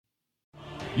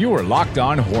You are Locked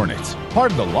On Hornets, part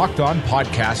of the Locked On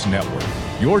Podcast Network.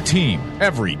 Your team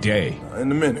every day. In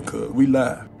a minute, cuz we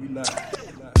live.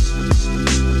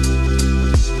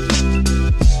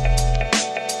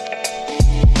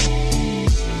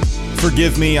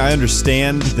 Forgive me, I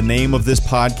understand the name of this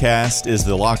podcast is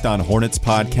the Locked On Hornets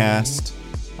podcast.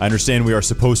 I understand we are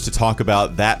supposed to talk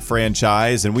about that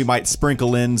franchise, and we might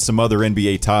sprinkle in some other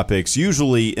NBA topics,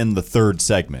 usually in the third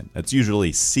segment. That's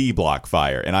usually C block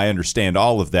fire, and I understand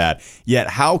all of that.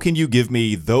 Yet, how can you give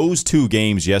me those two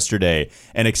games yesterday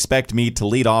and expect me to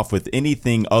lead off with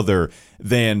anything other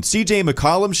than CJ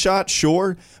McCollum's shot?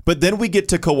 Sure, but then we get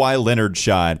to Kawhi Leonard's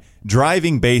shot,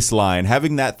 driving baseline,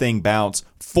 having that thing bounce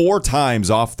 4 times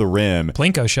off the rim.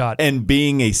 Plinko shot. And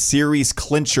being a series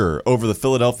clincher over the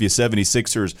Philadelphia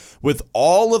 76ers with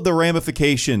all of the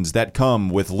ramifications that come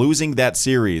with losing that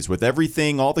series, with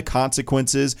everything, all the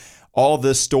consequences, all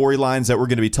the storylines that we're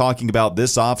going to be talking about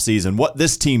this offseason, what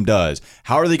this team does.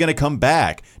 How are they going to come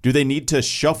back? Do they need to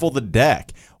shuffle the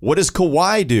deck? What does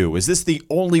Kawhi do? Is this the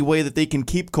only way that they can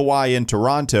keep Kawhi in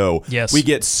Toronto? Yes. We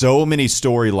get so many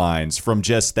storylines from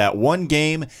just that one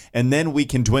game, and then we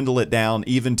can dwindle it down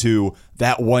even to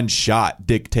that one shot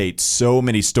dictates so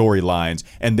many storylines,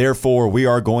 and therefore we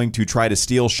are going to try to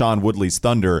steal Sean Woodley's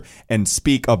thunder and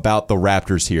speak about the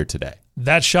Raptors here today.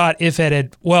 That shot, if it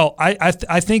had, well, I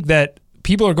think that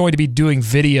people are going to be doing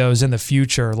videos in the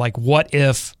future, like what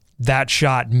if that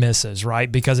shot misses,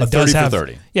 right? Because it does have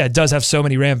 30. Yeah, it does have so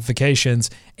many ramifications.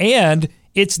 And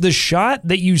it's the shot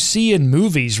that you see in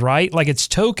movies, right? Like it's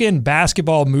token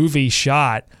basketball movie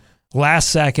shot,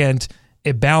 last second,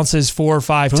 it bounces 4 or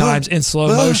 5 times in slow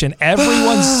motion.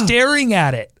 Everyone's staring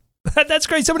at it. That's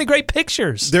great. So many great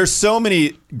pictures. There's so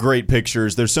many great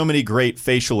pictures. There's so many great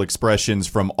facial expressions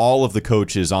from all of the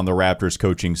coaches on the Raptors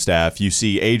coaching staff. You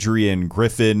see Adrian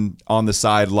Griffin on the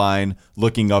sideline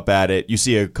looking up at it. You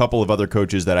see a couple of other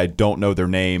coaches that I don't know their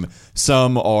name.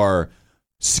 Some are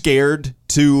scared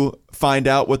to find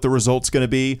out what the result's going to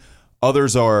be.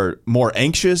 Others are more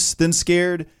anxious than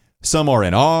scared. Some are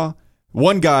in awe.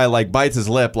 One guy bites his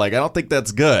lip I don't think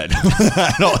that's good.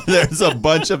 There's a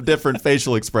bunch of different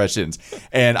facial expressions,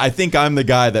 and I think I'm the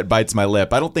guy that bites my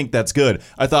lip. I don't think that's good.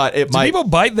 I thought it might. Do people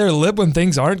bite their lip when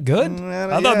things aren't good?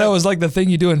 I thought that was like the thing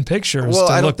you do in pictures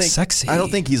to look sexy. I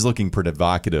don't think he's looking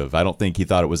provocative. I don't think he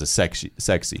thought it was a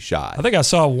sexy shot. I think I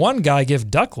saw one guy give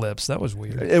duck lips. That was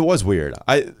weird. It was weird.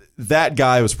 That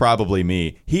guy was probably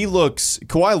me.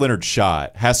 Kawhi Leonard's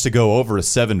shot has to go over a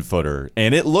 7-footer,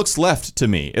 and it looks left to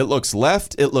me. It looks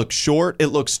left. It looks short. It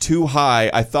looks too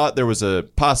high. I thought there was a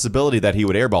possibility that he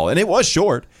would airball, and it was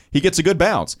short. He gets a good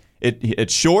bounce.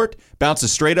 It's short,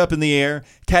 bounces straight up in the air,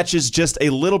 catches just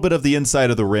a little bit of the inside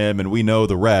of the rim, and we know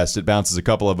the rest. It bounces a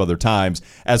couple of other times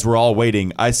as we're all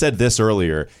waiting. I said this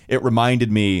earlier. It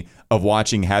reminded me of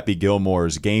watching Happy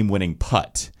Gilmore's game-winning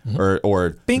putt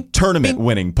or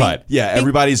tournament-winning putt. Yeah,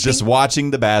 everybody's just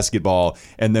watching the basketball,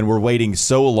 and then we're waiting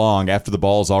so long after the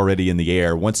ball's already in the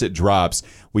air. Once it drops,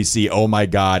 we see, oh my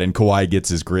God, and Kawhi gets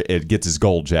his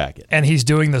gold jacket. And he's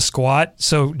doing the squat,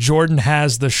 so Jordan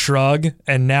has the shrug,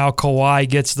 and now Kawhi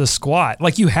gets the squat.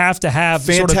 You have to have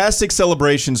fantastic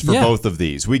celebrations for both of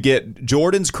these. We get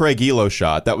Jordan's Craig Elo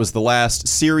shot. That was the last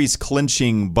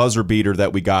series-clinching buzzer beater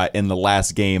that we got in the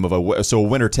last game of a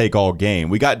winner-take-all game.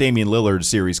 We got Damian Lillard's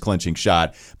series-clinching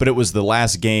shot, but it was the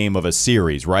last game of a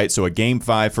series, right? So a Game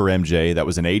 5 for MJ. That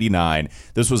was an 89.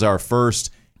 This was our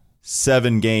first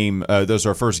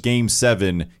Game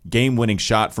 7 game-winning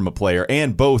shot from a player,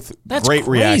 and both great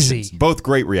reactions. Both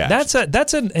great reactions.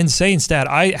 That's an insane stat.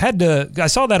 I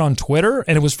saw that on Twitter,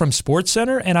 and it was from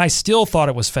SportsCenter, and I still thought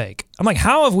it was fake. I'm like,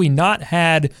 how have we not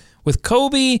had with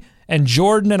Kobe and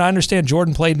Jordan? And I understand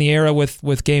Jordan played in the era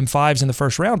with Game 5s in the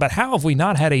first round, but how have we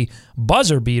not had a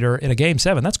buzzer beater in a Game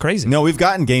 7? That's crazy. No, we've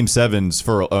gotten Game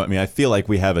 7s I feel like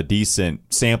we have a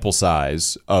decent sample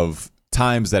size of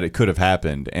times that it could have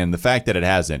happened, and the fact that it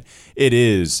hasn't, it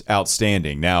is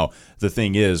outstanding. Now, the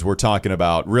thing is, we're talking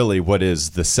about really what is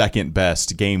the second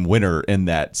best game winner in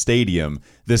that stadium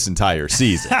this entire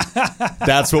season.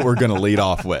 That's what we're going to lead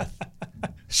off with.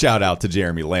 Shout out to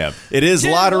Jeremy Lamb. It is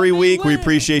Lottery Week. We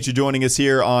appreciate you joining us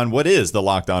here on what is the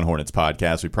Locked On Hornets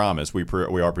podcast. We promise we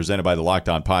are presented by the Locked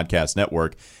On Podcast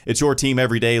Network. It's your team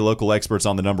every day, local experts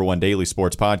on the #1 daily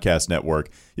sports podcast network.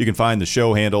 You can find the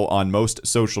show handle on most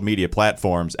social media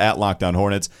platforms at Locked On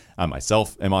Hornets. I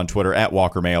myself am on Twitter at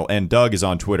WalkerMail, and Doug is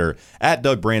on Twitter at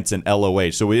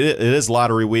DougBransonLOH. So it is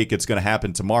lottery week. It's going to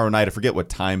happen tomorrow night. I forget what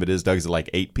time it is. Doug, is it like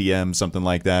 8 p.m., something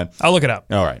like that? I'll look it up.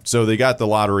 All right. So they got the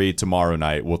lottery tomorrow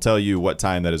night. We'll tell you what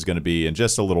time that is going to be in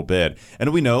just a little bit.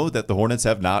 And we know that the Hornets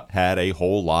have not had a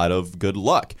whole lot of good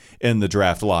luck in the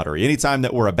draft lottery. Anytime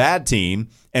that we're a bad team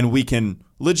and we can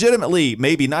legitimately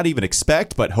maybe not even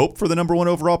expect but hope for the number 1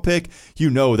 overall pick, you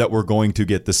know that we're going to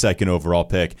get the 2nd overall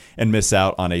pick and miss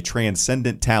out on a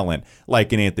transcendent talent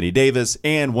like an Anthony Davis.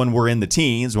 And when we're in the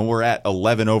teens, when we're at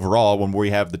 11 overall, when we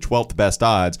have the 12th best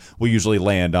odds, we usually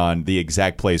land on the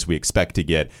exact place we expect to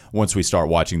get once we start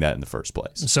watching that in the first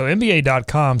place. So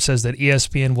NBA.com says that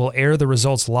ESPN will air the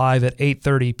results live at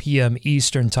 8:30 p.m.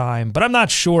 Eastern time, but I'm not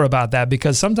sure about that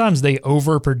because sometimes they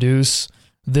overproduce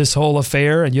this whole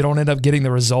affair, and you don't end up getting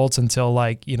the results until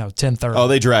 10:30. Oh,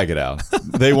 they drag it out.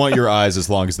 They want your eyes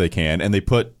as long as they can, and they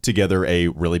put together a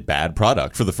really bad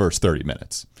product for the first 30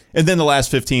 minutes. And then the last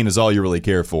 15 is all you really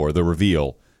care for, the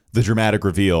reveal, the dramatic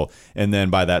reveal, and then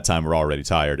by that time we're already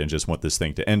tired and just want this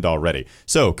thing to end already.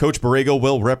 So Coach Borrego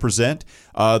will represent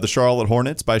the Charlotte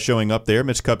Hornets by showing up there.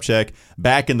 Mitch Kupchak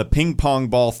back in the ping pong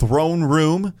ball throne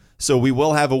room. So we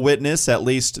will have a witness. At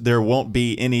least there won't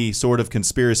be any sort of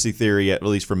conspiracy theory, at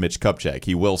least from Mitch Kupchak.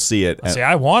 He will see it. See,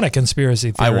 I want a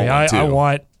conspiracy theory.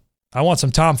 I want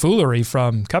some tomfoolery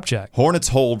from Kupchak. Hornets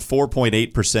hold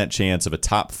 4.8% chance of a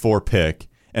top 4 pick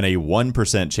and a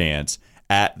 1% chance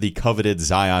at the coveted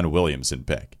Zion Williamson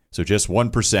pick. So just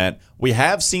 1%. We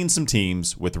have seen some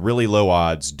teams with really low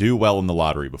odds do well in the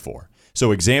lottery before.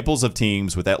 So examples of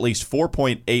teams with at least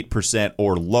 4.8%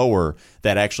 or lower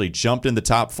that actually jumped in the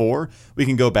top 4, we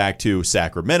can go back to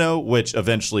Sacramento, which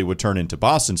eventually would turn into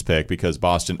Boston's pick because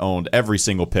Boston owned every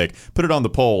single pick. Put it on the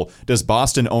poll. Does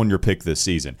Boston own your pick this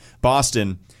season?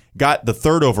 Boston got the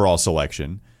 3rd overall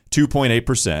selection,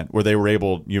 2.8%, where they were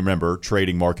able, you remember,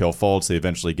 trading Markelle Fultz. They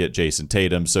eventually get Jason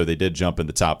Tatum, so they did jump in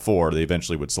the top 4. They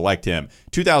eventually would select him.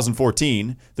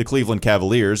 2014, the Cleveland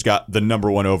Cavaliers got the number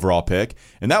 1 overall pick,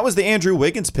 and that was the Andrew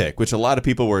Wiggins pick, which a lot of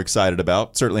people were excited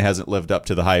about. Certainly hasn't lived up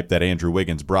to the hype that Andrew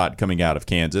Wiggins brought coming out of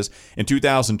Kansas. In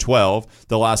 2012,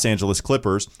 the Los Angeles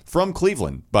Clippers from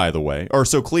Cleveland, by the way, or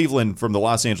so Cleveland from the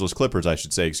Los Angeles Clippers, I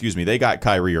should say, excuse me, they got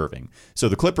Kyrie Irving. So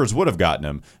the Clippers would have gotten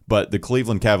him, but the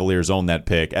Cleveland Cavaliers owned that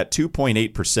pick at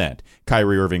 2.8%.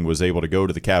 Kyrie Irving was able to go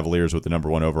to the Cavaliers with the number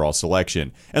 1 overall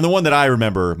selection. And the one that I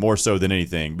remember more so than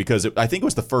anything, because I think it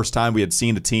was the first time we had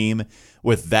seen a team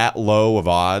with that low of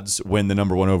odds win the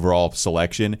number 1 overall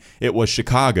selection, it was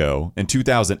Chicago in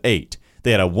 2008. They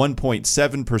had a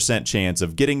 1.7% chance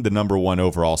of getting the number 1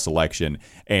 overall selection,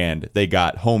 and they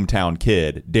got hometown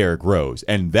kid Derrick Rose.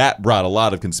 And that brought a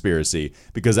lot of conspiracy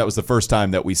because that was the first time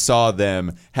that we saw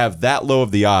them have that low of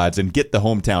the odds and get the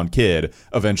hometown kid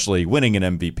eventually winning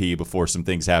an MVP before some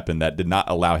things happened that did not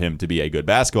allow him to be a good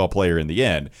basketball player in the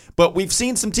end. But we've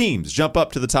seen some teams jump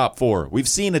up to the top 4. We've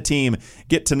seen a team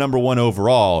get to number 1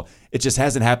 overall. It just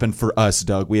hasn't happened for us,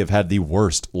 Doug. We have had the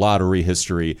worst lottery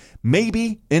history,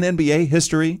 maybe in NBA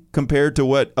history, compared to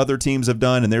what other teams have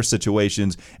done in their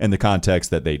situations and the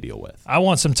context that they deal with. I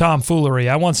want some tomfoolery.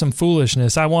 I want some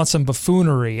foolishness. I want some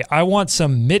buffoonery. I want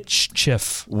some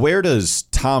mischief. Where does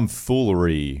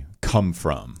tomfoolery come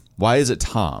from? Why is it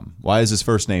Tom? Why is his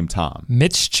first name Tom?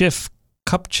 Mischief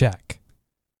Kupchak.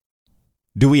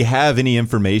 Do we have any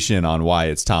information on why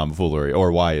it's tomfoolery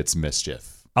or why it's mischief?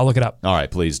 I'll look it up. All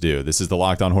right, please do. This is the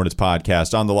Locked On Hornets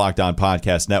podcast on the Locked On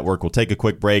Podcast Network. We'll take a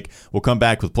quick break. We'll come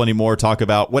back with plenty more, talk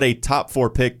about what a top 4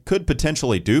 pick could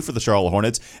potentially do for the Charlotte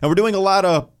Hornets. And we're doing a lot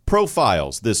of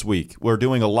profiles this week. We're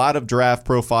doing a lot of draft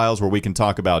profiles where we can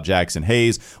talk about Jackson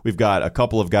Hayes. We've got a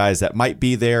couple of guys that might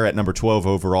be there at number 12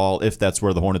 overall, if that's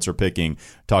where the Hornets are picking.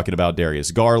 Talking about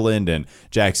Darius Garland and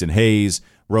Jackson Hayes,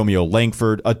 Romeo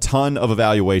Langford, a ton of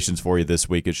evaluations for you this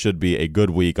week. It should be a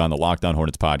good week on the Locked On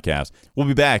Hornets podcast. We'll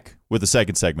be back with the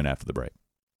second segment after the break.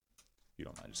 If you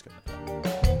don't mind, just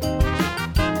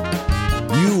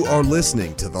You are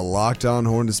listening to the Locked On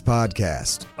Hornets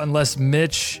podcast. Unless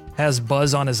Mitch has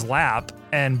Buzz on his lap,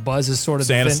 and Buzz is sort of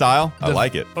Santa style? I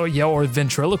like it. Oh yeah, or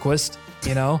ventriloquist.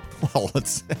 You know, well,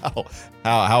 let's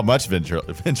how much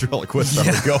ventriloquist are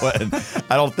we going?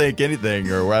 I don't think anything,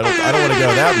 or I don't want to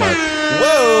go that much.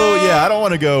 Whoa, yeah, I don't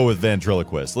want to go with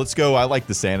ventriloquist. Let's go. I like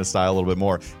the Santa style a little bit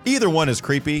more. Either one is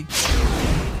creepy.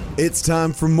 It's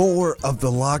time for more of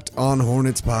the Locked On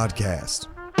Hornets podcast.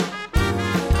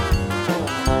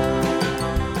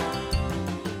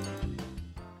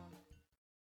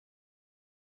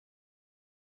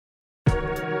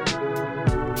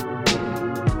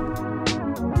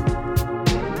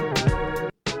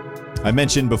 I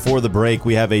mentioned before the break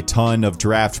we have a ton of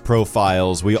draft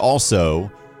profiles. We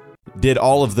also did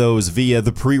all of those via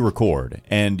the pre-record,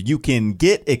 and you can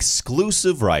get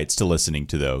exclusive rights to listening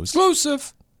to those.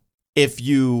 Exclusive. If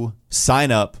you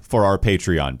sign up for our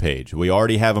Patreon page. We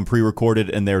already have them pre-recorded,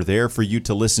 and they're there for you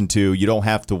to listen to. You don't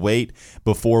have to wait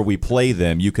before we play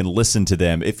them. You can listen to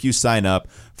them if you sign up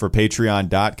for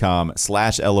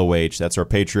patreon.com/LOH. That's our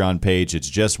Patreon page. It's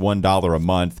just $1 a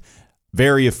month.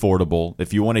 Very affordable.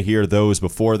 If you want to hear those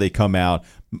before they come out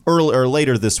early or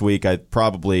later this week, I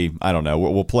don't know.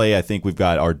 We'll play. I think we've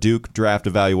got our Duke draft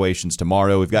evaluations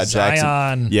tomorrow. We've got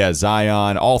Zion. Jackson.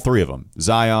 Zion. All three of them.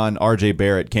 Zion, RJ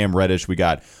Barrett, Cam Reddish. We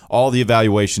got all the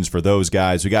evaluations for those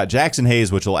guys. We got Jackson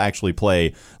Hayes, which will actually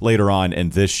play later on in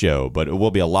this show, but it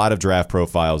will be a lot of draft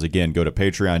profiles. Again, go to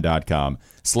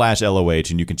patreon.com/LOH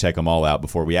and you can check them all out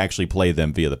before we actually play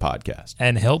them via the podcast.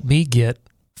 And help me get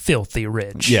filthy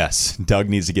rich. Yes, Doug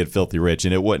needs to get filthy rich,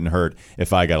 and it wouldn't hurt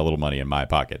if I got a little money in my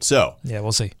pocket. So, yeah,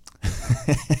 we'll see.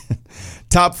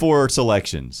 Top 4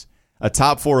 selections. A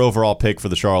top 4 overall pick for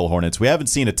the Charlotte Hornets. We haven't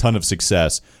seen a ton of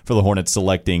success for the Hornets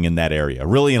selecting in that area,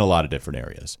 really in a lot of different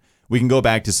areas. We can go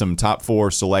back to some top 4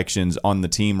 selections on the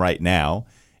team right now.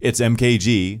 It's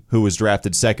MKG, who was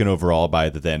drafted 2nd overall by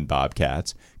the then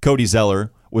Bobcats. Cody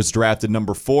Zeller was drafted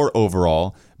number 4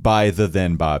 overall by the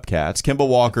then Bobcats. Kemba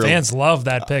Walker. Fans love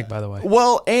that pick, by the way.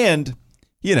 Well, and,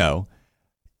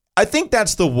 I think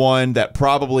that's the one that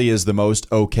probably is the most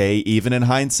okay, even in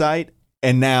hindsight.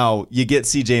 And now you get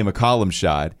CJ McCollum's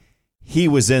shot. He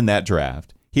was in that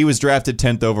draft. He was drafted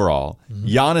 10th overall.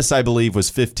 Giannis, I believe, was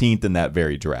 15th in that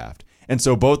very draft. And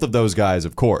so both of those guys,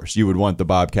 of course, you would want the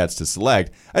Bobcats to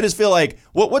select. I just feel like,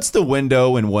 what's the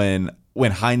window and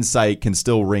when hindsight can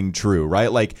still ring true,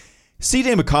 right? Like,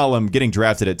 C.J. McCollum getting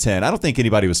drafted at 10, I don't think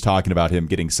anybody was talking about him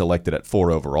getting selected at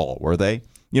 4 overall, were they?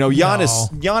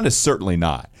 Giannis certainly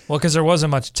not. Well, because there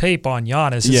wasn't much tape on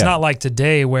Giannis. It's not like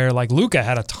today where, like, Luka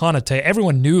had a ton of tape.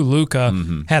 Everyone knew Luka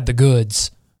had the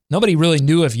goods. Nobody really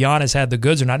knew if Giannis had the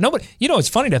goods or not. Nobody. It's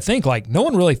funny to think, like, no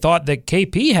one really thought that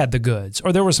KP had the goods,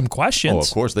 or there were some questions. Oh, of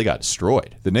course, they got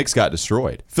destroyed. The Knicks got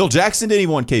destroyed. Phil Jackson didn't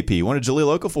even want KP. He wanted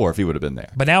Jahlil Okafor if he would have been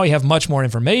there. But now we have much more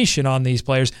information on these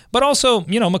players. But also,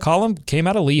 McCollum came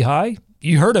out of Lehigh.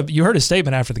 You heard a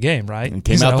statement after the game, right? And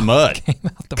came out the mud.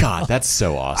 God, that's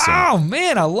so awesome. Oh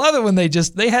man, I love it when he had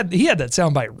that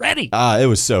soundbite ready. It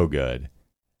was so good.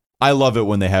 I love it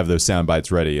when they have those sound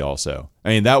bites ready also. I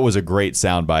mean, that was a great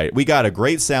sound bite. We got a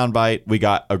great sound bite. We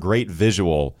got a great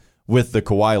visual with the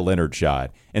Kawhi Leonard shot.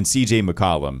 And CJ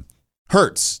McCollum.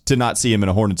 Hurts to not see him in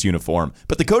a Hornets uniform.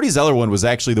 But the Cody Zeller one was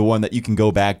actually the one that you can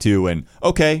go back to and,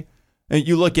 okay, and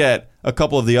you look at a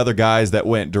couple of the other guys that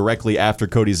went directly after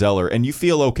Cody Zeller, and you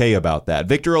feel okay about that.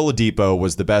 Victor Oladipo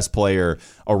was the best player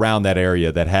around that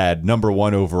area that had number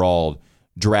 1 overall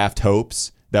draft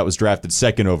hopes. That was drafted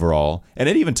 2nd overall, and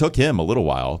it even took him a little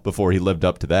while before he lived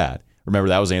up to that. Remember,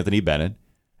 that was Anthony Bennett.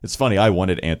 It's funny, I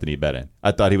wanted Anthony Bennett.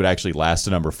 I thought he would actually last to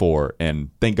number 4,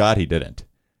 and thank God he didn't.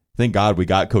 Thank God we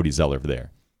got Cody Zeller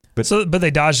there. But they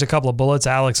dodged a couple of bullets.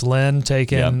 Alex Len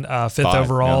taken 5th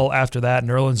overall after that.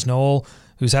 Nerlens Noel,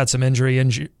 who's had some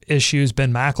injury issues.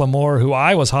 Ben McLemore, who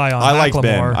I was high on. I liked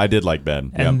Ben. I did like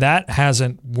Ben. And that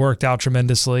hasn't worked out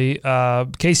tremendously.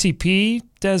 KCP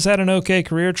has had an okay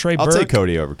career. Trey Burke. I'll take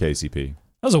Cody over KCP.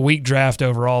 That was a weak draft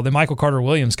overall. Then Michael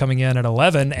Carter-Williams coming in at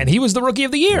 11, and he was the Rookie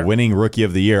of the Year. Winning Rookie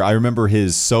of the Year. I remember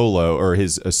his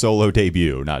solo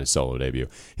debut, not his solo debut.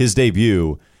 His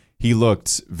debut, he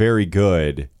looked very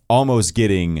good, almost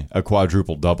getting a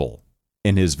quadruple double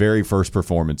in his very first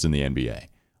performance in the NBA.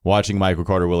 Watching Michael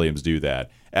Carter-Williams do that.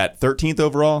 At 13th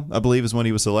overall, I believe, is when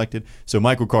he was selected. So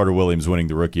Michael Carter-Williams winning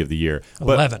the Rookie of the Year.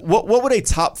 But 11. What would a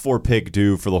top 4 pick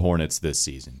do for the Hornets this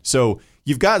season? So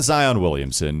you've got Zion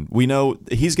Williamson. We know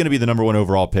he's going to be the number 1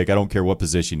 overall pick. I don't care what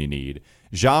position you need.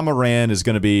 Ja Morant is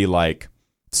going to be like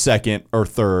 2nd or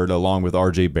 3rd along with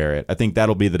RJ Barrett. I think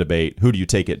that'll be the debate. Who do you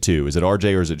take it to? Is it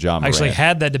RJ or is it Ja Morant? I actually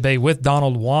had that debate with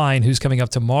Donald Wine, who's coming up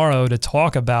tomorrow to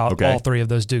talk about all 3 of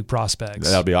those Duke prospects.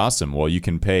 That'll be awesome. Well, you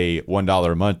can pay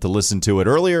 $1 a month to listen to it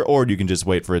earlier, or you can just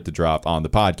wait for it to drop on the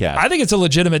podcast. I think it's a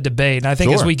legitimate debate, and I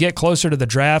think as we get closer to the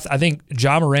draft, I think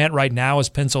Ja Morant right now is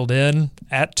penciled in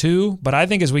at 2, but I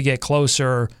think as we get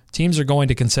closer, teams are going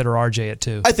to consider RJ at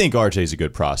 2. I think RJ's a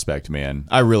good prospect, man.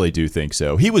 I really do think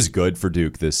so. He was good for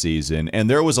Duke this season, and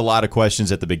there was a lot of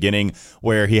questions at the beginning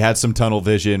where he had some tunnel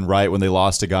vision, right, when they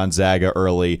lost to Gonzaga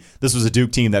early. This was a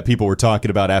Duke team that people were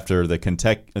talking about after the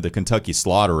Kentucky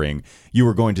slaughtering. You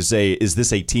were going to say, is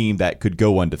this a team that could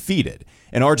go undefeated?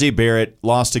 And RJ Barrett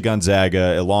lost to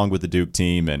Gonzaga along with the Duke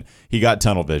team, and he got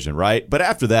tunnel vision, right? But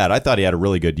after that, I thought he had a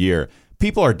really good year.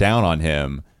 People are down on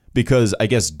him because I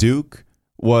guess Duke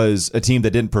was a team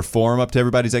that didn't perform up to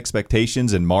everybody's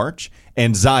expectations in March,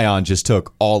 and Zion just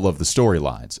took all of the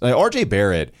storylines. RJ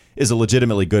Barrett is a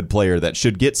legitimately good player that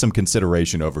should get some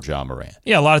consideration over Ja Morant.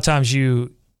 Yeah, a lot of times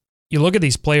you look at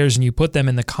these players and you put them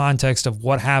in the context of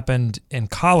what happened in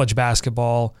college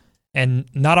basketball, and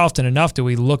not often enough do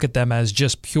we look at them as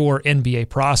just pure NBA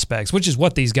prospects, which is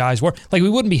what these guys were. Like, we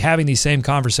wouldn't be having these same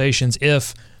conversations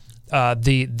if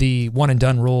the one and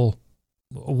done rule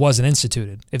wasn't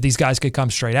instituted, if these guys could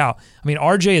come straight out. I mean,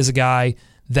 RJ is a guy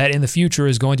that in the future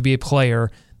is going to be a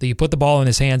player that you put the ball in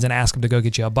his hands and ask him to go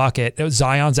get you a bucket.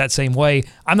 Zion's that same way.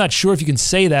 I'm not sure if you can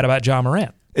say that about Ja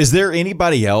Morant. Is there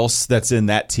anybody else that's in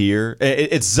that tier?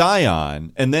 It's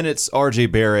Zion, and then it's RJ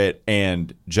Barrett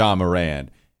and Ja Morant,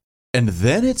 and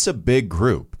then it's a big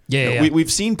group. Yeah.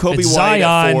 We've seen Kobe it's White Zion,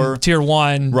 at 4. tier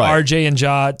 1, Right. RJ and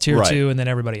Ja, tier Right. 2, and then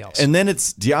everybody else. And then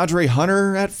it's DeAndre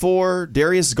Hunter at 4,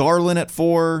 Darius Garland at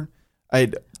 4.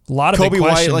 A lot of Kobe big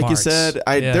White, question like marks. you said.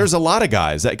 Yeah. There's a lot of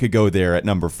guys that could go there at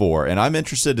number 4, and I'm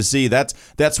interested to see. That's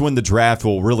when the draft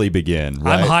will really begin.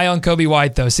 Right? I'm high on Kobe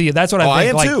White, though. See, that's what I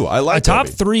think. I am too. I like a top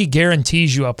Kobe. 3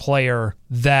 guarantees you a player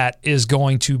that is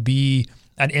going to be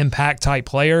an impact type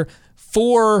player.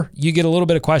 4, you get a little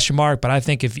bit of question mark, but I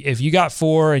think if you got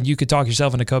 4 and you could talk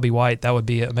yourself into Kobe White, that would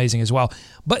be amazing as well.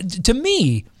 But to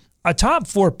me, a top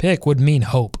 4 pick would mean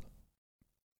hope.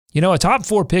 You know, a top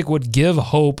 4 pick would give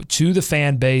hope to the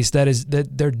fan base that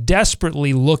they're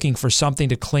desperately looking for something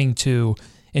to cling to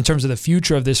in terms of the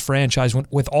future of this franchise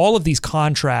with all of these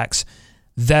contracts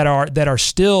that are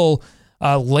still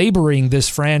laboring this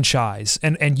franchise.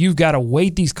 And you've got to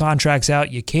wait these contracts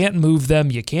out. You can't move them.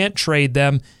 You can't trade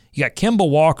them. You got Kemba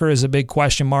Walker as a big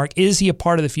question mark. Is he a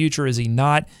part of the future? Is he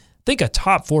not? I think a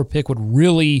top 4 pick would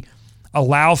really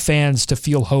allow fans to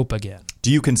feel hope again.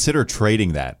 Do you consider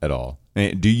trading that at all?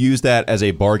 Do you use that as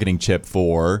a bargaining chip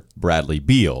for Bradley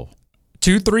Beal?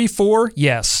 2, 3, 4,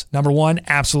 yes. Number 1,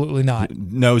 absolutely not.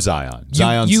 No Zion.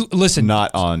 Zion's listen,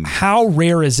 not on. How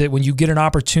rare is it when you get an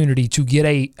opportunity to get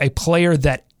a player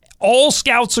that all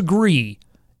scouts agree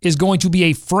is going to be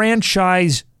a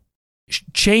franchise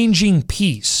changing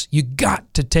piece? You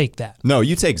got to take that. No,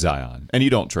 you take Zion and you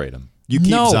don't trade him. You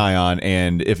keep Zion,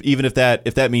 and if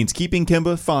that means keeping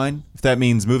Kemba, fine. If that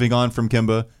means moving on from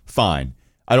Kemba, fine.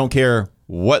 I don't care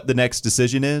what the next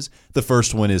decision is. The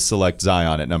first one is select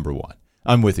Zion at number 1.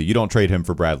 I'm with you. You don't trade him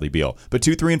for Bradley Beal. But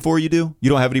 2, 3, and 4 you do? You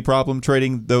don't have any problem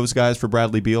trading those guys for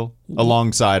Bradley Beal?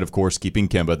 Alongside, of course, keeping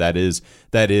Kemba. That is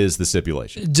the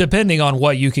stipulation. Depending on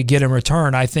what you could get in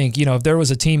return, I think, if there was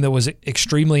a team that was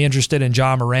extremely interested in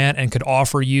Ja Morant and could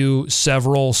offer you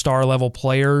several star-level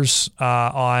players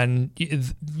on,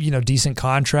 decent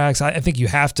contracts, I think you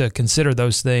have to consider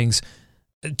those things.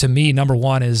 To me, number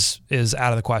 1 is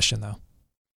out of the question, though.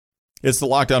 It's the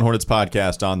Locked On Hornets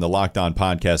podcast on the Locked On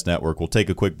Podcast Network. We'll take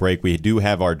a quick break. We do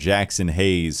have our Jackson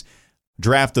Hayes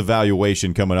draft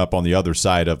evaluation coming up on the other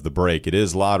side of the break. It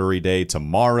is lottery day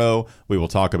tomorrow. We will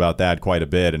talk about that quite a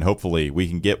bit, and hopefully we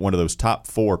can get one of those top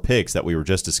 4 picks that we were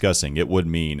just discussing. It would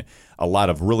mean a lot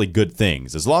of really good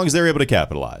things, as long as they're able to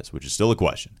capitalize, which is still a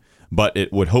question. But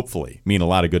it would hopefully mean a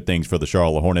lot of good things for the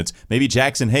Charlotte Hornets. Maybe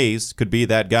Jackson Hayes could be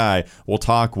that guy. We'll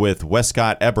talk with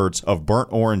Westcott Eberts of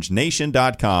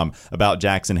BurntOrangeNation.com about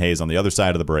Jackson Hayes on the other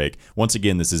side of the break. Once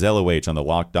again, this is LOH on the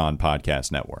Locked On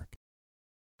Podcast Network.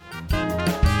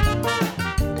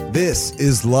 This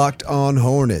is Locked On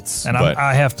Hornets. And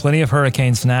I have plenty of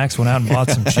hurricane snacks. Went out and bought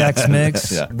some Chex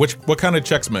Mix. Yeah. What kind of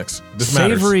Chex Mix? This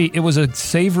matters. Savory. It was a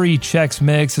savory Chex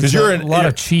Mix. It's a lot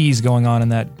of cheese going on in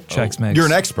that Chex Mix. You're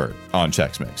an expert on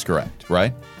Chex Mix, correct?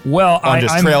 Right? Well, on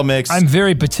just trail mix. I'm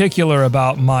very particular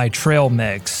about my trail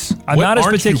mix. I'm What not as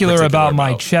aren't you particular about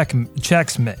my about?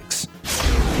 Chex Mix.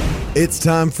 It's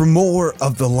time for more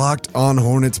of the Locked On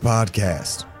Hornets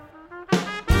podcast.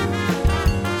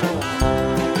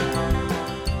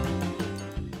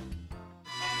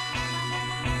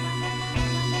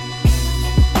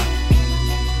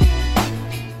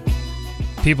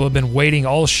 People have been waiting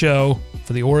all show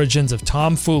for the origins of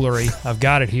tomfoolery. I've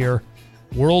got it here.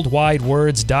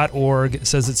 Worldwidewords.org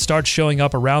says it starts showing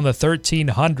up around the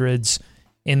 1300s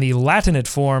in the Latinate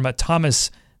form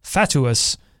Thomas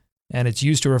Fatuus, and it's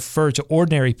used to refer to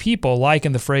ordinary people, like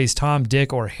in the phrase Tom,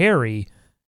 Dick, or Harry,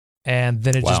 and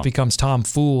then it just becomes Tom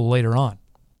Fool later on.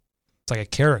 It's like a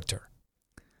character.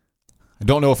 I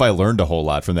don't know if I learned a whole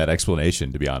lot from that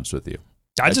explanation, to be honest with you.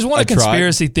 I just want a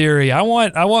conspiracy theory. I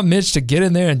want Mitch to get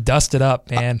in there and dust it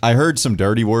up, man. I heard some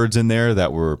dirty words in there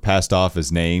that were passed off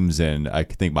as names, and I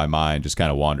think my mind just kind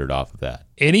of wandered off of that.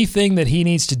 anything that he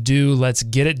needs to do, let's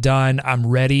get it done. I'm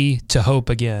ready to hope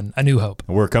again, a new hope.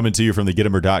 We're coming to you from the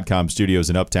Gittimer.com studios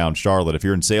in Uptown Charlotte. If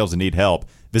you're in sales and need help,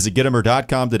 visit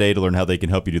Gittimer.com today to learn how they can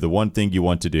help you do the one thing you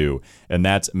want to do, and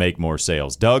that's make more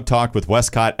sales. Doug talked with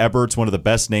Westcott Eberts, one of the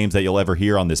best names that you'll ever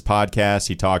hear on this podcast.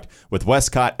 He talked with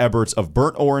Westcott Eberts of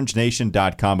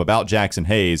BurntOrangeNation.com about Jackson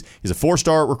Hayes. He's a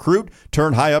 4-star recruit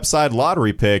turned high upside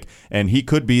lottery pick, and he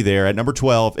could be there at number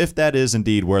 12 if that is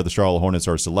indeed where the Charlotte Hornets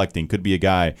are selecting. Could be a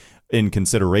guy in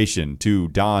consideration to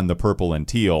don the purple and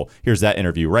teal. Here's that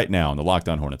interview right now on the Locked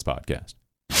On Hornets podcast.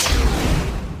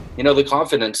 The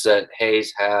confidence that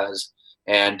Hayes has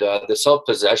and the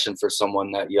self-possession for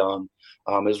someone that young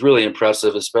is really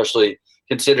impressive, especially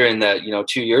considering that,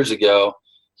 2 years ago,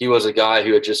 he was a guy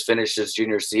who had just finished his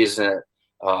junior season at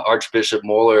Archbishop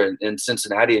Moeller in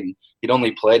Cincinnati, and he'd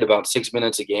only played about 6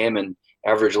 minutes a game and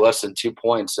averaged less than 2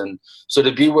 points. And so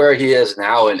to be where he is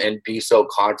now and be so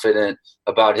confident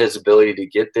about his ability to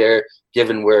get there,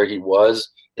 given where he was,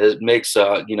 it makes,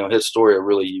 his story a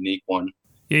really unique one.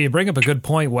 Yeah, you bring up a good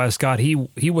point, Westcott. He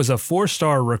was a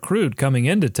 4-star recruit coming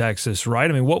into Texas, right?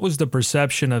 I mean, what was the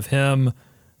perception of him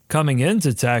coming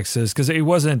into Texas? Because he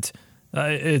wasn't.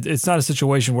 It's not a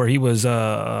situation where he was like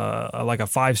a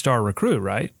 5-star recruit,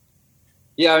 right?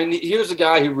 Yeah, I mean, he was a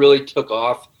guy who really took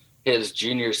off his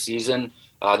junior season.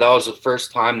 That was the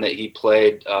first time that he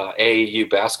played AAU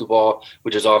basketball,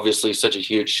 which is obviously such a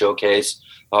huge showcase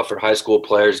for high school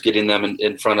players, getting them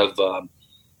in front of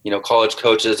college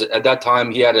coaches. At that time,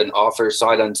 he had an offer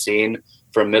sight unseen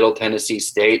from Middle Tennessee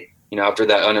State. After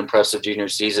that unimpressive junior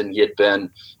season, he had been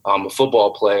a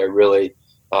football player, really.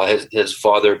 His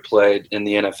father played in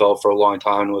the NFL for a long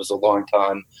time and was a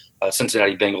long-time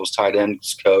Cincinnati Bengals tight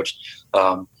ends coach.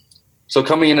 So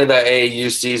coming into that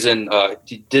AAU season,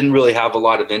 he didn't really have a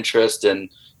lot of interest and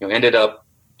ended up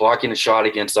blocking a shot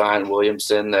against Zion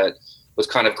Williamson that was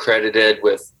kind of credited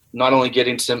with not only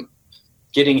getting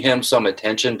him some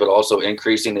attention, but also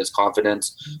increasing his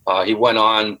confidence. He went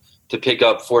on to pick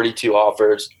up 42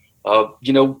 offers.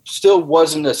 Still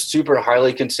wasn't a super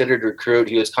highly considered recruit.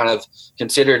 He was kind of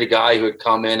considered a guy who would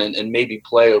come in and maybe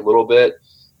play a little bit,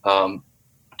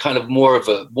 kind of more of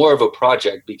a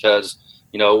project because,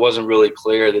 it wasn't really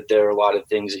clear that there were a lot of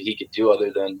things that he could do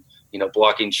other than,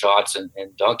 blocking shots and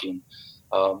dunking.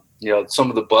 Some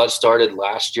of the buzz started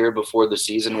last year before the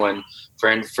season when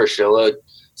Fran Fraschilla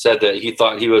said that he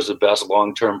thought he was the best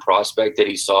long-term prospect that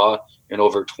he saw in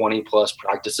over 20-plus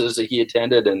practices that he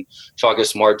attended. And Shaka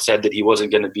Smart said that he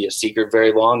wasn't going to be a secret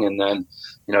very long. And then,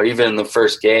 even in the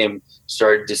first game,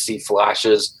 started to see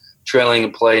flashes, trailing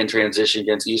and play in transition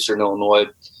against Eastern Illinois,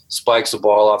 spikes the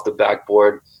ball off the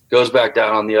backboard, goes back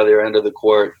down on the other end of the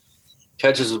court,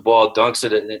 catches the ball, dunks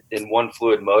it in one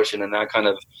fluid motion. And that kind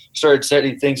of started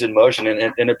setting things in motion.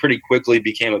 And it pretty quickly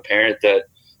became apparent that,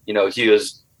 he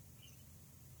was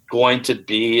going to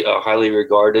be a highly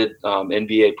regarded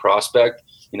NBA prospect,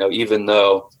 even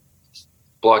though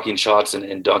blocking shots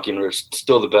and dunking were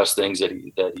still the best things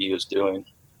that he was doing.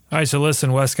 All right, so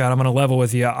listen, Westcott, I'm going to level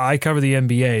with you. I cover the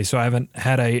NBA, so I haven't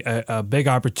had a big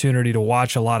opportunity to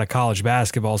watch a lot of college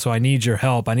basketball, so I need your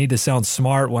help. I need to sound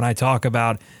smart when I talk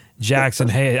about Jackson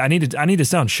Hayes. I need to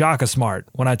sound Shaka smart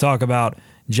when I talk about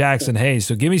Jackson Hayes.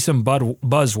 So give me some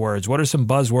buzzwords. What are some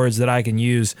buzzwords that I can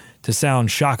use to sound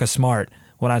Shaka smart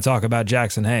when I talk about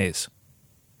Jackson Hayes?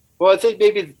 Well, I think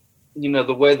maybe,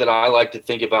 the way that I like to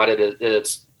think about it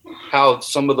is how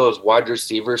some of those wide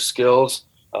receiver skills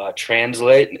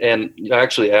translate. And I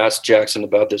actually asked Jackson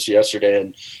about this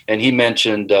yesterday, and he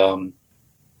mentioned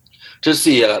just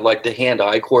the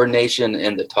hand-eye coordination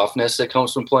and the toughness that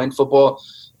comes from playing football.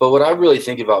 But what I really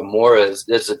think about more is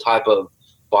the type of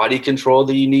body control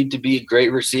that you need to be a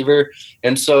great receiver.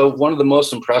 And so one of the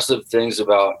most impressive things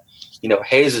about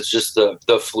Hayes is just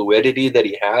the fluidity that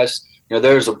he has.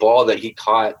 There's a ball that he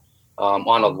caught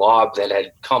on a lob that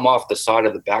had come off the side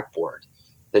of the backboard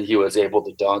that he was able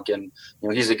to dunk. And,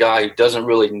 he's a guy who doesn't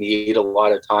really need a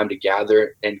lot of time to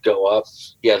gather and go up.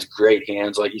 He has great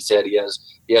hands. Like you said, he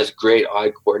has great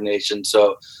eye coordination.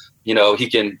 So, he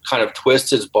can kind of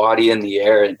twist his body in the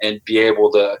air and be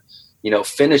able to,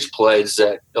 finish plays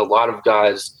that a lot of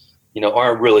guys,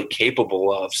 aren't really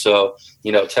capable of. So,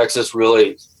 Texas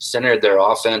really centered their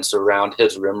offense around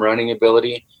his rim running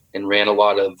ability and ran a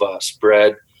lot of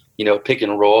spread, pick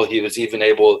and roll. He was even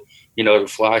able, to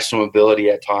flash some ability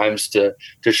at times to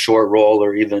short roll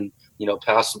or even,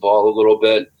 pass the ball a little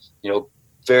bit.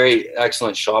 Very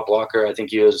excellent shot blocker. I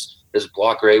think his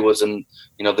block rate was in,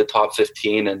 the top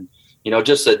 15, and,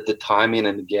 just the timing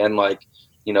and again,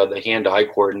 the hand-eye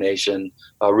coordination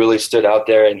really stood out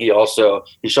there. And he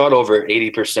shot over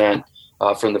 80%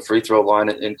 from the free throw line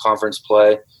in conference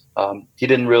play. He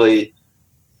didn't really.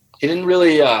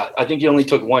 I think he only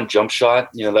took one jump shot.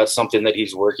 That's something that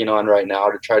he's working on right now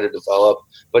to try to develop.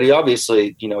 But he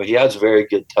obviously, he has very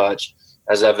good touch,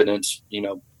 as evidenced,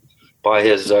 by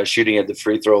his shooting at the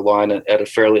free throw line at a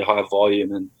fairly high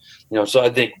volume. And so I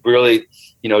think really,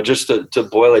 just to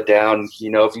boil it down,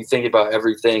 if you think about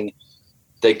everything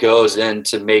that goes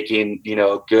into making,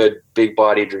 a good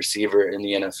big-bodied receiver in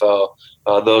the NFL,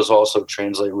 those also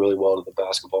translate really well to the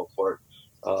basketball court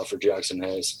for Jackson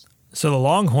Hayes. So the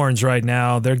Longhorns right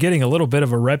now, they're getting a little bit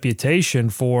of a reputation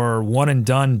for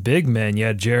one-and-done big men. You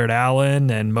had Jared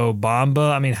Allen and Mo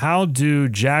Bamba. I mean, how do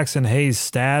Jackson Hayes'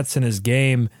 stats and his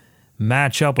game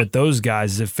match up with those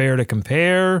guys? Is it fair to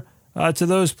compare to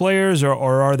those players,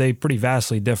 or are they pretty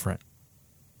vastly different?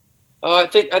 I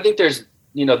think there's,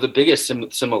 the biggest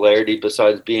similarity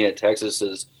besides being at Texas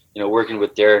is, working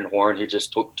with Darren Horn, who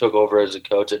just took over as a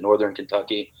coach at Northern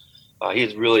Kentucky.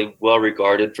 He's really well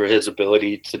regarded for his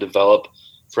ability to develop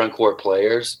front court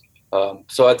players.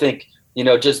 So I think,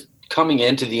 just coming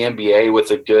into the NBA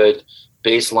with a good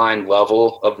baseline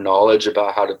level of knowledge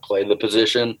about how to play the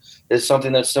position is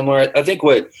something that's similar. I think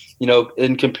what,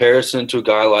 in comparison to a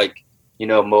guy like,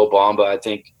 Mo Bamba, I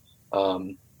think,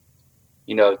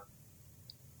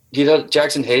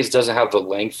 Jackson Hayes doesn't have the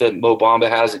length that Mo Bamba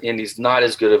has, and he's not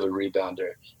as good of a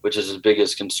rebounder, which is his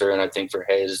biggest concern, I think, for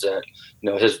Hayes, is that,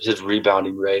 his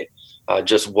rebounding rate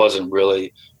just wasn't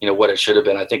really, what it should have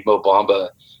been. I think Mo Bamba,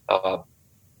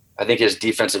 I think his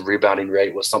defensive rebounding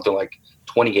rate was something like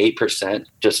 28%,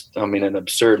 an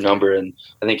absurd number. And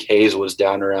I think Hayes was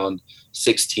down around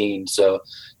 16. So,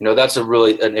 that's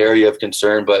an area of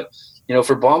concern. But,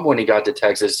 for Bamba, when he got to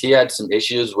Texas, he had some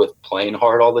issues with playing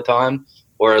hard all the time,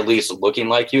 or at least looking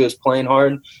like he was playing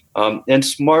hard. And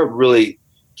Smart really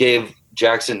gave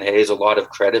Jackson Hayes a lot of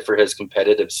credit for his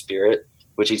competitive spirit,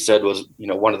 which he said was,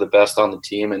 one of the best on the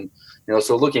team. And,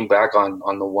 so looking back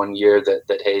on the 1 year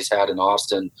that Hayes had in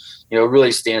Austin, it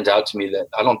really stands out to me that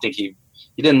I don't think he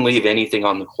didn't leave anything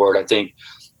on the court. I think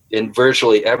in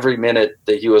virtually every minute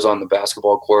that he was on the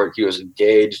basketball court, he was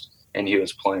engaged and he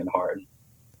was playing hard.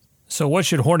 So what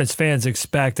should Hornets fans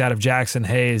expect out of Jackson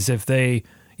Hayes if they,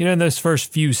 in those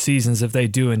first few seasons, if they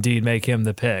do indeed make him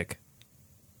the pick?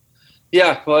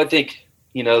 Yeah, well, I think,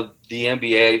 the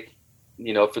NBA,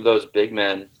 for those big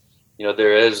men,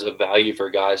 there is a value for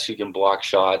guys who can block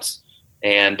shots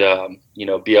and,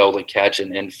 be able to catch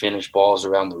and finish balls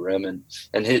around the rim.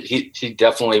 And he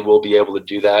definitely will be able to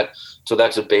do that. So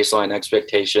that's a baseline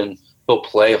expectation. He'll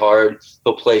play hard.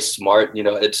 He'll play smart.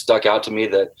 It stuck out to me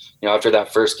that, after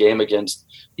that first game against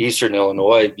Eastern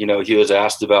Illinois, he was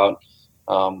asked about,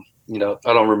 I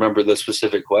don't remember the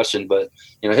specific question, but,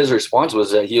 his response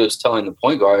was that he was telling the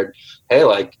point guard, hey,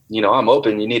 I'm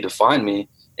open. You need to find me.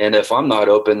 And if I'm not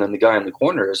open, then the guy in the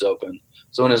corner is open.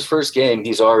 So in his first game,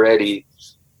 he's already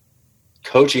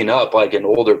coaching up like an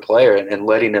older player and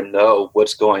letting him know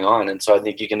what's going on. And so I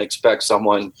think you can expect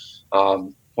someone,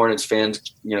 Hornets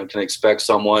fans, can expect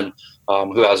someone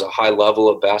who has a high level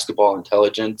of basketball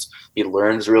intelligence. He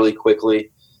learns really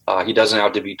quickly. He doesn't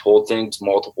have to be told things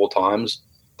multiple times,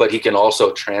 but he can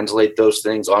also translate those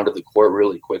things onto the court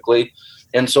really quickly.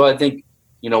 And so I think,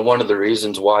 one of the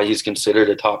reasons why he's considered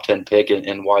a top 10 pick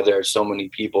and why there are so many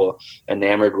people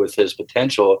enamored with his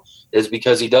potential is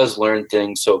because he does learn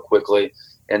things so quickly.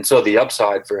 And so the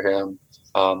upside for him,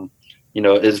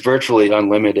 is virtually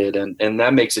unlimited. And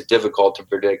that makes it difficult to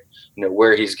predict,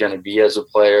 where he's going to be as a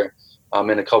player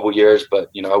in a couple years. But,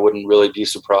 I wouldn't really be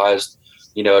surprised,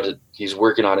 he's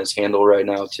working on his handle right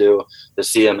now too, to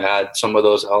see him add some of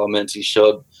those elements. He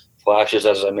showed flashes,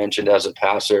 as I mentioned, as a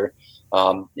passer.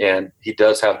 And he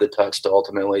does have the touch to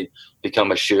ultimately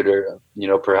become a shooter,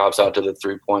 perhaps out to the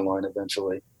 3-point line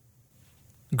eventually.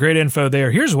 Great info there.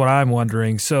 Here's what I'm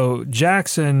wondering. So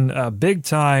Jackson,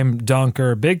 big-time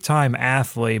dunker, big-time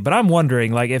athlete, but I'm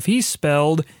wondering, if he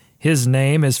spelled his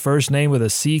first name with a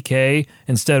CK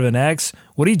instead of an X,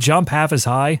 would he jump half as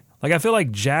high? I feel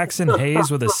like Jackson Hayes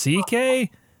with a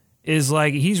CK is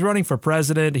he's running for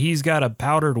president. He's got a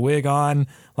powdered wig on,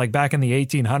 back in the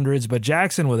 1800s, but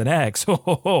Jackson with an X,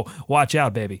 watch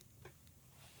out, baby.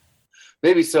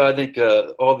 Maybe so. I think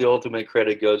all the ultimate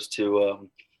credit goes to,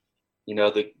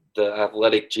 the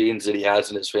athletic genes that he has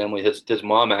in his family. His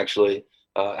mom actually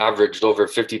averaged over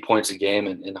 50 points a game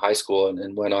in high school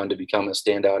and went on to become a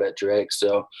standout at Drake.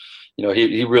 So,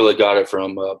 he really got it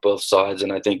from both sides.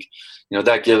 And I think,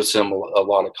 that gives him a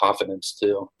lot of confidence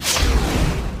too.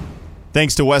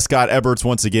 Thanks to Westcott Eberts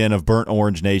once again of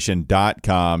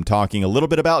BurntOrangeNation.com, talking a little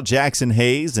bit about Jackson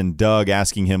Hayes, and Doug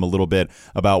asking him a little bit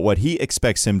about what he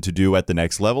expects him to do at the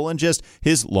next level and just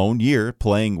his lone year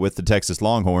playing with the Texas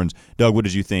Longhorns. Doug, what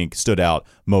did you think stood out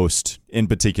most in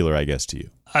particular, I guess, to you?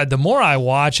 The more I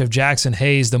watch of Jackson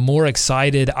Hayes, the more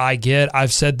excited I get.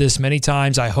 I've said this many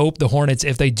times. I hope the Hornets,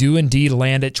 if they do indeed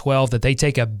land at 12, that they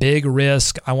take a big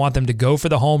risk. I want them to go for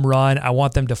the home run. I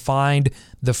want them to find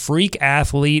the freak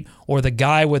athlete or the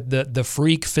guy with the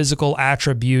freak physical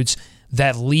attributes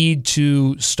that lead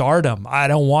to stardom. I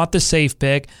don't want the safe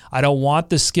pick. I don't want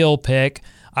the skill pick.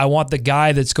 I want the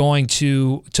guy that's going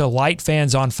to light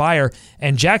fans on fire.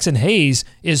 And Jackson Hayes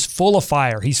is full of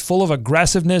fire. He's full of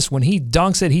aggressiveness. When he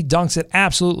dunks it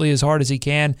absolutely as hard as he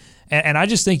can. And I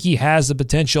just think he has the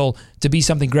potential to be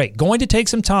something great. Going to take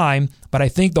some time, but I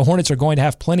think the Hornets are going to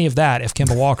have plenty of that if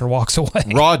Kemba Walker walks away.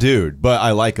 Raw dude, but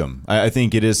I like him. I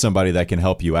think it is somebody that can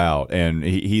help you out, and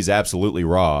he's absolutely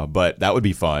raw, but that would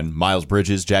be fun. Miles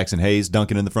Bridges, Jackson Hayes,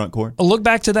 dunking in the front court. Look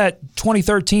back to that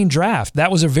 2013 draft.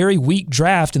 That was a very weak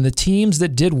draft, and the teams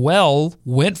that did well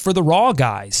went for the raw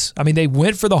guys. I mean, they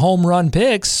went for the home run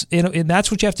picks, and that's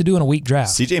what you have to do in a weak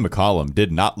draft. CJ McCollum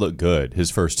did not look good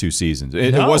his first two seasons.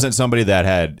 It wasn't somebody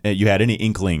that you had any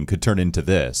inkling could turn into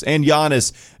this. And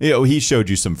Giannis, he showed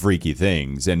you some freaky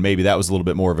things, and maybe that was a little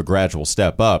bit more of a gradual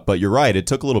step up. But you're right, it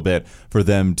took a little bit for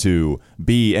them to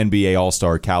be NBA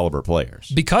All-Star caliber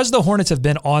players. Because the Hornets have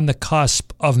been on the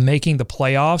cusp of making the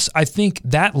playoffs, I think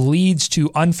that leads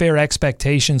to unfair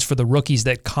expectations for the rookies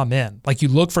that come in. Like, you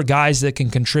look for guys that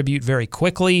can contribute very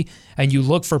quickly, and you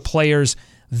look for players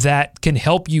that can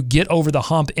help you get over the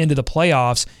hump into the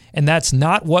playoffs, and that's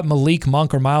not what Malik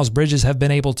Monk or Miles Bridges have been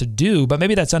able to do, but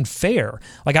maybe that's unfair.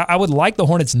 Like, I would like the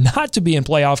Hornets not to be in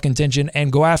playoff contention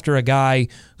and go after a guy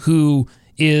who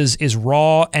is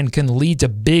raw and can lead to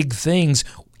big things,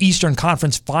 Eastern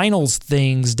Conference Finals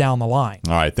things down the line.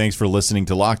 All right, thanks for listening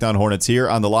to Locked On Hornets here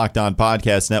on the Locked On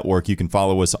Podcast Network. You can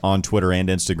follow us on Twitter and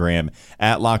Instagram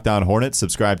at Locked On Hornets.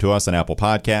 Subscribe to us on Apple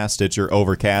Podcasts, Stitcher,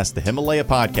 Overcast, the Himalaya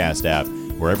Podcast app,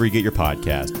 wherever you get your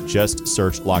podcast. Just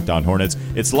search Locked On Hornets.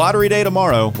 It's Lottery Day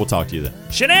tomorrow. We'll talk to you then.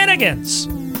 Shenanigans!